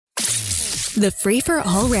The Free for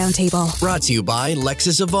All Roundtable. Brought to you by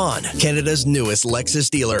Lexus of Vaughan, Canada's newest Lexus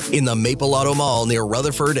dealer in the Maple Auto Mall near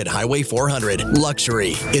Rutherford at Highway 400. Luxury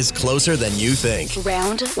is closer than you think.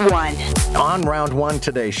 Round 1. On round 1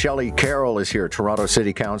 today, Shelley Carroll is here, Toronto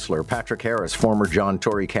City Councillor. Patrick Harris, former John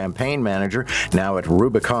Tory campaign manager, now at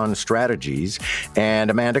Rubicon Strategies.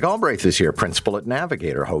 And Amanda Galbraith is here, principal at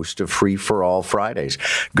Navigator, host of Free for All Fridays.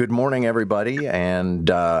 Good morning, everybody. And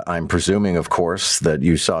I'm presuming, of course, that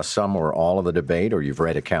you saw some or all of the debate, or you've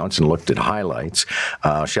read accounts and looked at highlights.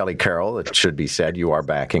 Shelley Carroll, it should be said, you are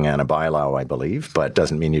backing Anna Bylaw, I believe, but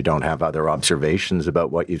doesn't mean you don't have other observations about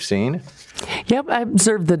what you've seen. Yep, I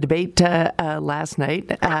observed the debate last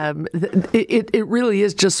night. It really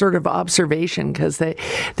is just sort of observation because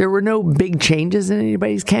there were no big changes in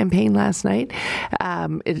anybody's campaign last night.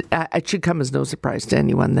 It should come as no surprise to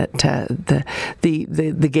anyone that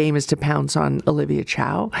the game is to pounce on Olivia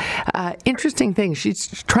Chow. Interesting thing,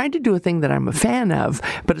 she's trying to do a thing that I'm a fan of,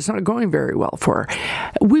 but it's not going very well for her.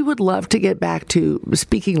 We would love to get back to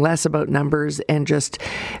speaking less about numbers and just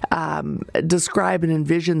describe and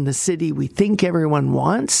envision the city we think everyone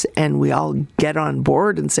wants, and we all get on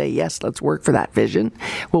board and say, yes, let's work for that vision.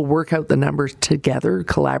 We'll work out the numbers together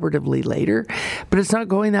collaboratively later, but it's not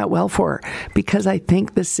going that well for her because I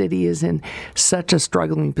think the city is in such a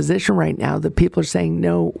struggling position right now that people are saying,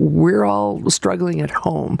 no, we're all struggling at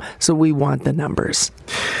home, so we want the numbers.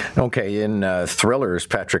 Okay, in thrillers,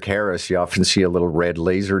 Patrick Harris, you often see a little red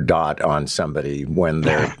laser dot on somebody when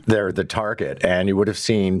they're the target, and you would have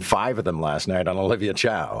seen 5 of them last night on Olivia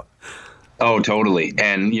Chow. Oh, totally.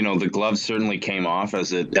 And, the gloves certainly came off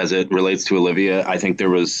as it relates to Olivia. I think there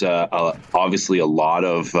was obviously a lot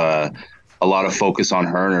of focus on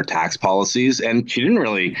her and her tax policies. And she didn't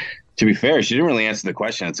really, to be fair, she didn't really answer the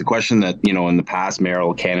question. It's a question that, in the past,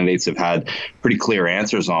 mayoral candidates have had pretty clear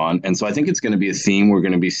answers on. And so I think it's going to be a theme we're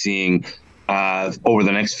going to be seeing over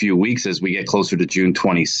the next few weeks as we get closer to June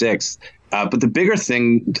 26th. But the bigger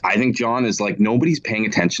thing, I think, John, is nobody's paying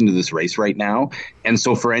attention to this race right now. And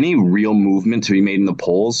so for any real movement to be made in the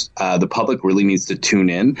polls, the public really needs to tune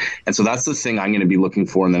in. And so that's the thing I'm going to be looking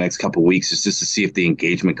for in the next couple of weeks, is just to see if the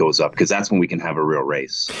engagement goes up, because that's when we can have a real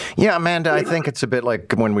race. Yeah, Amanda, I think it's a bit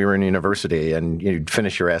like when we were in university and you'd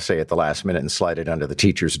finish your essay at the last minute and slide it under the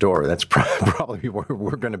teacher's door. That's probably where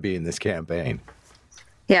we're going to be in this campaign.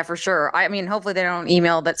 Yeah, for sure. I mean, hopefully they don't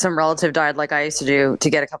email that some relative died like I used to do to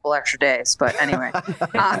get a couple extra days. But anyway,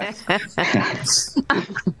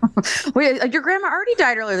 your grandma already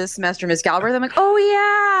died earlier this semester, Miss Galbraith. I'm like, oh,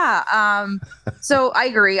 yeah. So I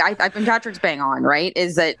agree. I've been Patrick's bang on, right,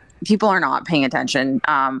 is that people are not paying attention.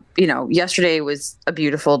 Yesterday was a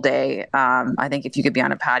beautiful day. I think if you could be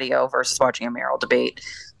on a patio versus watching a mayoral debate,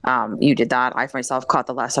 you did that. I myself caught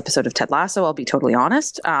the last episode of Ted Lasso. I'll be totally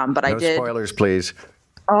honest. But I did. No spoilers, please.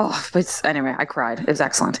 Oh, but anyway, I cried. It was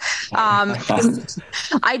excellent.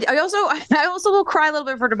 I also will cry a little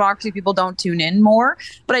bit for democracy. People don't tune in more,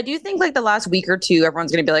 but I do think the last week or two, everyone's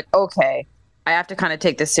going to be like, okay, I have to kind of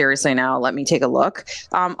take this seriously now. Let me take a look.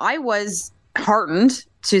 I was heartened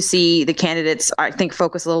to see the candidates, I think,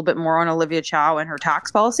 focus a little bit more on Olivia Chow and her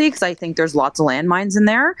tax policy, because I think there's lots of landmines in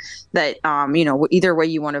there that, either way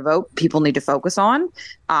you want to vote, people need to focus on,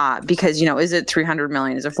 because, is it 300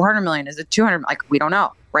 million? Is it 400 million? Is it 200? We don't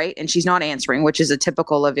know. Right. And she's not answering, which is a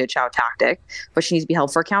typical Olivia Chow tactic, but she needs to be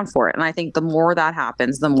held for account for it. And I think the more that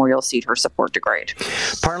happens, the more you'll see her support degrade.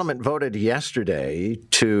 Parliament voted yesterday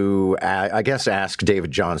to, ask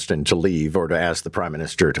David Johnston to leave, or to ask the Prime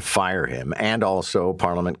Minister to fire him. And also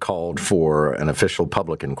Parliament called for an official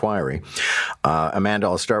public inquiry. Amanda,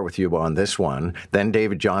 I'll start with you on this one. Then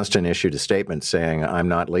David Johnston issued a statement saying, I'm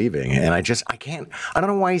not leaving. And I don't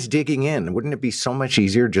know why he's digging in. Wouldn't it be so much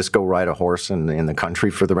easier just go ride a horse in the country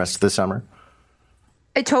for the rest of the summer?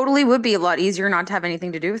 It totally would be a lot easier not to have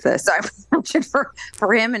anything to do with this.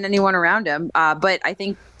 for him and anyone around him. But I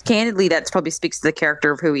think, candidly, that probably speaks to the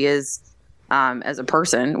character of who he is as a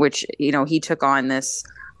person, which, he took on this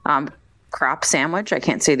crap sandwich. I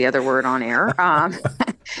can't say the other word on air.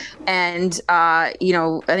 And I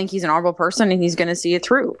think he's an honorable person and he's going to see it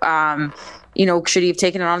through. Should he have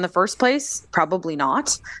taken it on in the first place? Probably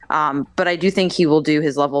not. But I do think he will do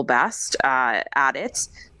his level best at it.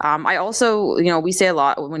 I also, we say a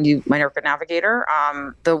lot when you might work at Navigator,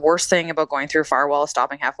 the worst thing about going through a firewall is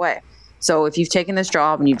stopping halfway. So if you've taken this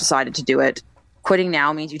job and you've decided to do it, quitting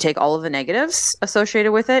now means you take all of the negatives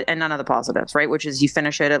associated with it and none of the positives, right? Which is you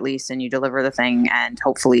finish it at least and you deliver the thing and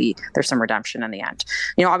hopefully there's some redemption in the end.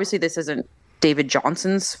 Obviously this isn't David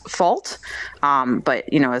Johnson's fault. But,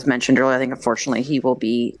 as mentioned earlier, I think unfortunately he will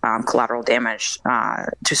be collateral damage to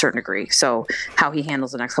a certain degree. So how he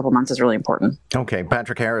handles the next couple of months is really important. Okay,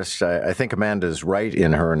 Patrick Harris, I think Amanda's right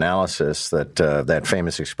in her analysis that that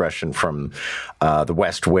famous expression from the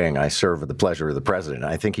West Wing, I serve at the pleasure of the president.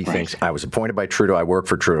 I think he thinks, I was appointed by Trudeau, I work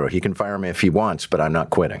for Trudeau. He can fire me if he wants, but I'm not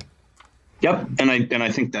quitting. Yep, and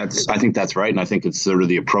I think that's right, and I think it's sort of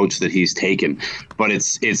the approach that he's taken, but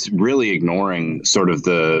it's really ignoring sort of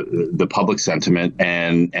the public sentiment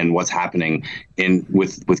and what's happening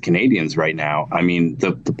with Canadians right now. I mean,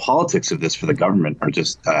 the politics of this for the government are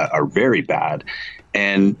just are very bad,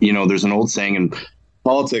 and there's an old saying in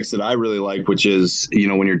politics that I really like, which is,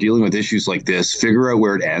 when you're dealing with issues like this, figure out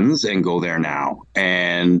where it ends and go there now.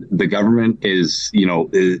 And the government is,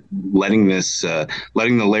 letting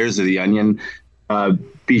the layers of the onion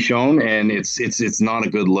be shown, and it's not a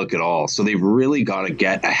good look at all. So they've really got to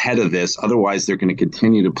get ahead of this. Otherwise, they're going to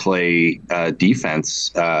continue to play defense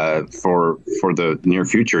for the near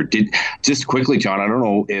future. Just quickly, John, I don't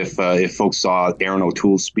know if folks saw Aaron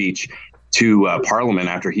O'Toole's speech to Parliament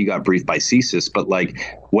after he got briefed by CSIS, but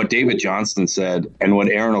what David Johnston said and what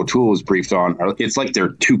Aaron O'Toole was briefed on, it's like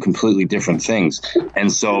they're two completely different things. And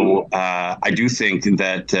so I do think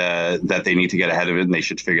that they need to get ahead of it and they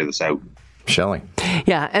should figure this out. Shelley.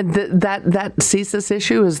 Yeah, and that CSIS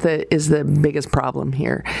issue is the biggest problem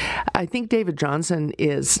here. I think David Johnson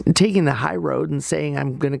is taking the high road and saying,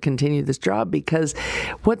 I'm going to continue this job, because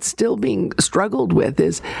what's still being struggled with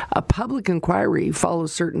is a public inquiry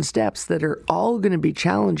follows certain steps that are all going to be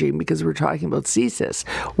challenging, because we're talking about CSIS.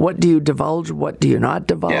 What do you divulge? What do you not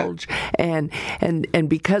divulge? Yeah. And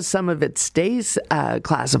because some of it stays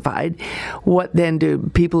classified, what then do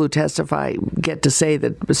people who testify get to say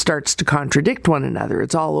that starts to contradict one another?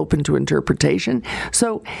 It's all open to interpretation.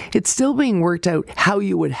 So it's still being worked out how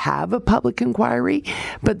you would have a public inquiry,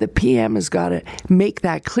 but the PM has got to make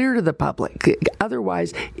that clear to the public.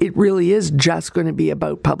 Otherwise, it really is just going to be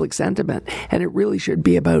about public sentiment, and it really should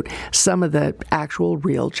be about some of the actual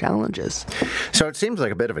real challenges. So it seems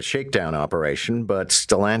like a bit of a shakedown operation, but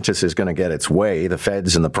Stellantis is going to get its way. The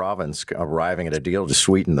feds in the province arriving at a deal to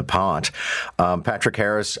sweeten the pot. Patrick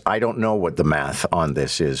Harris, I don't know what the math on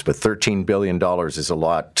this is, but $13 billion is a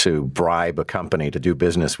lot to bribe a company to do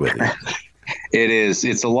business with you. It is.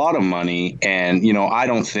 It's a lot of money, and I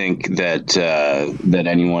don't think that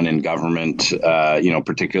anyone in government,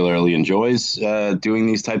 particularly enjoys doing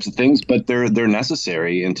these types of things. But they're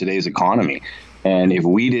necessary in today's economy. And if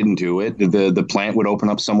we didn't do it, the plant would open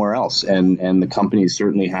up somewhere else. And the companies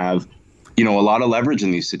certainly have, a lot of leverage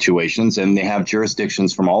in these situations, and they have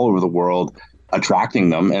jurisdictions from all over the world attracting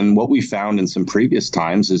them. And what we found in some previous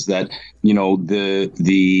times is that,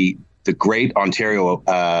 the great Ontario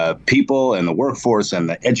people and the workforce and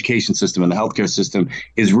the education system and the healthcare system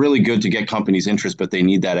is really good to get companies' interest, but they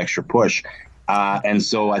need that extra push. And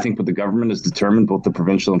so I think what the government has determined, both the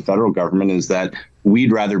provincial and federal government, is that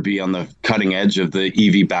we'd rather be on the cutting edge of the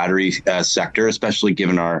EV battery sector, especially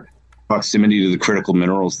given our proximity to the critical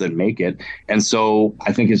minerals that make it. And so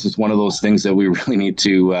I think it's just one of those things that we really need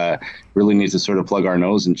to sort of plug our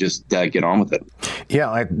nose and just get on with it.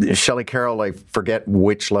 Yeah, Shelley Carroll, I forget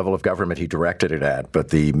which level of government he directed it at, but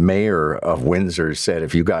the mayor of Windsor said,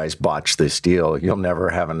 if you guys botch this deal, you'll never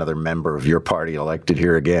have another member of your party elected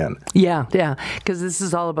here again. Yeah, because this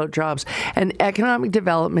is all about jobs. And economic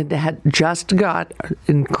development had just got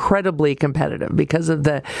incredibly competitive because of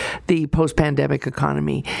the post-pandemic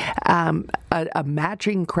economy. A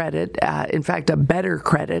matching credit, in fact, a better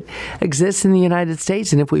credit, exists in the United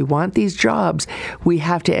States. And if we want these jobs, we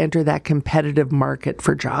have to enter that competitive market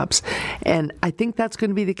for jobs. And I think that's going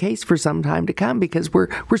to be the case for some time to come, because we're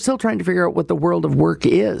still trying to figure out what the world of work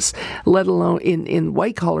is, let alone in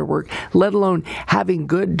white-collar work, let alone having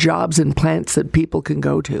good jobs in plants that people can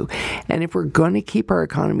go to. And if we're going to keep our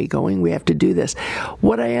economy going, we have to do this.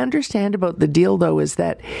 What I understand about the deal, though, is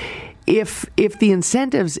that if the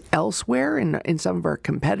incentives elsewhere in some of our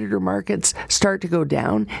competitor markets start to go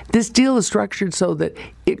down, this deal is structured so that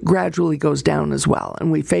it gradually goes down as well,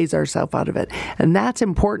 and we phase ourselves out of it. And that's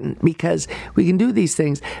important, because we can do these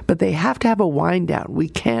things, but they have to have a wind down. We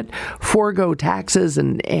can't forego taxes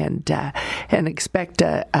and expect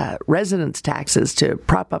residence taxes to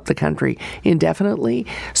prop up the country indefinitely.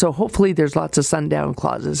 So hopefully there's lots of sundown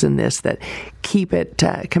clauses in this that keep it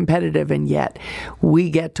competitive, and yet we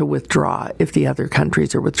get to withdraw if the other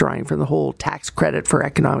countries are withdrawing from the whole tax credit for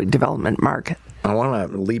economic development market. I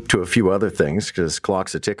want to leap to a few other things because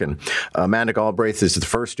clock's a ticking. Amanda Galbraith is the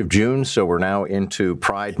 1st of June, so we're now into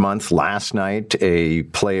Pride Month. Last night, a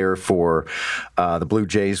player for the Blue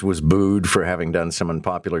Jays was booed for having done some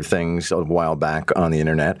unpopular things a while back on the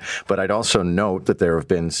internet. But I'd also note that there have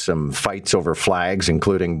been some fights over flags,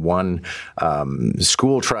 including one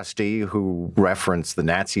school trustee who referenced the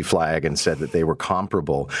Nazi flag and said that they were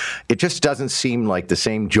comparable. It just doesn't seem like the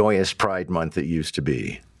same joyous Pride Month it used to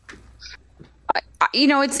be.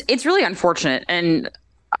 It's really unfortunate. And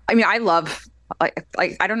I mean, I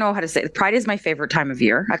don't know how to say it. Pride is my favorite time of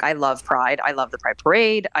year. Like, I love Pride. I love the Pride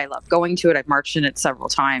Parade. I love going to it. I've marched in it several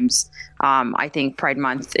times. I think Pride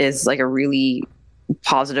Month is like a really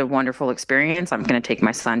positive, wonderful experience. I'm going to take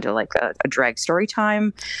my son to like a drag story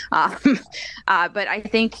time. But I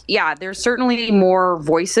think, there's certainly more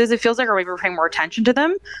voices. It feels like, or maybe we're paying more attention to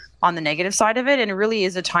them on the negative side of it. And it really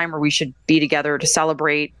is a time where we should be together to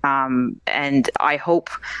celebrate. And I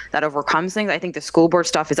hope that overcomes things. I think the school board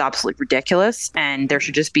stuff is absolutely ridiculous. And there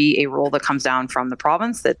should just be a rule that comes down from the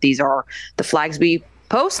province that these are the flags we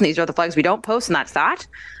post and these are the flags we don't post. And that's that.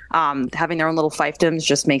 Having their own little fiefdoms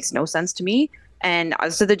just makes no sense to me. And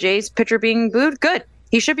as to the Jays pitcher being booed, good.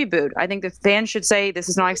 He should be booed. I think the fans should say this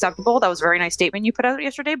is not acceptable. That was a very nice statement you put out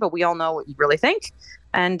yesterday, but we all know what you really think.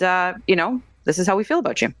 And, this is how we feel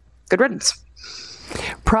about you. Good riddance.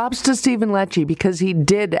 Props to Stephen Lecce, because he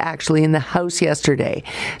did actually in the House yesterday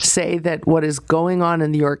say that what is going on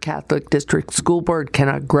in the York Catholic District School Board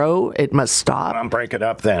cannot grow. It must stop. Break it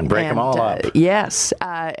up then. Break them all up. Yes.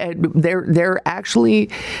 They're actually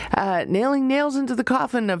nailing nails into the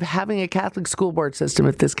coffin of having a Catholic school board system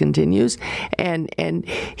if this continues. And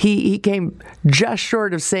he came just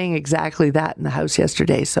short of saying exactly that in the House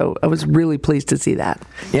yesterday. So I was really pleased to see that.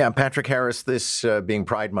 Yeah, Patrick Harris, this being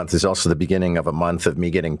Pride Month is also the beginning of a month of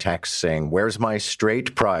me getting texts saying, "Where's my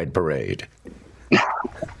straight pride parade?"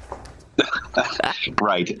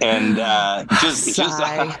 Right. And just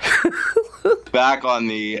back on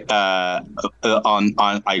the on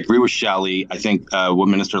I agree with Shelley. I think what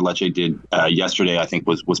Minister Lecce did yesterday, I think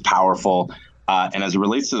was powerful. And as it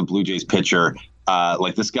relates to the Blue Jays pitcher,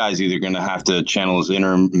 this guy's either going to have to channel his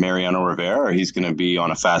inner Mariano Rivera or he's going to be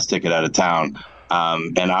on a fast ticket out of town.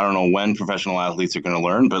 And I don't know when professional athletes are going to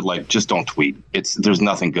learn, but just don't tweet. There's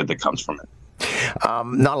nothing good that comes from it.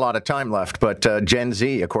 Not a lot of time left, but Gen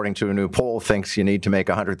Z, according to a new poll, thinks you need to make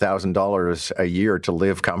 $100,000 a year to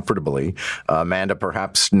live comfortably. Amanda,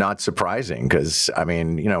 perhaps not surprising because,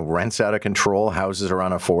 rent's out of control, houses are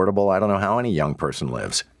unaffordable. I don't know how any young person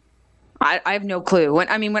lives. I have no clue. When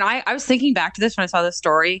I was thinking back to this when I saw this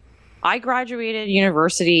story, I graduated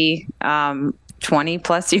university 20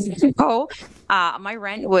 plus years ago. My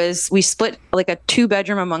rent we split like a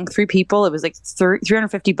 2-bedroom among 3 people. It was like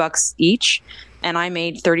 $350 each. And I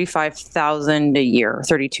made $35,000 a year,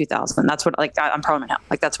 $32,000. That's what, I'm Parliament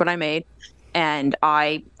Hill. That's what I made. And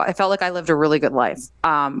I felt like I lived a really good life.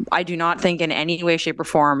 I do not think in any way, shape or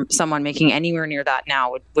form, someone making anywhere near that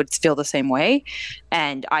now would feel the same way.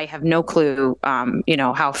 And I have no clue,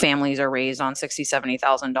 how families are raised on $60,000,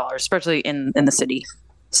 $70,000, especially in the city.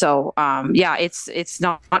 So, it's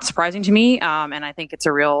not surprising to me. And I think it's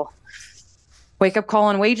a real wake-up call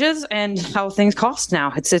on wages and how things cost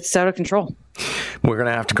now. It's out of control. We're going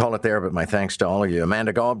to have to call it there, but my thanks to all of you.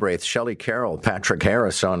 Amanda Galbraith, Shelley Carroll, Patrick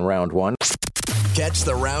Harris on round 1. Catch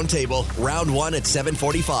the round table, round 1 at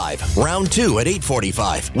 7:45, round 2 at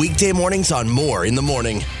 8:45. Weekday mornings on More in the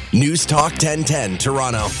Morning. News Talk 1010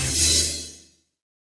 Toronto.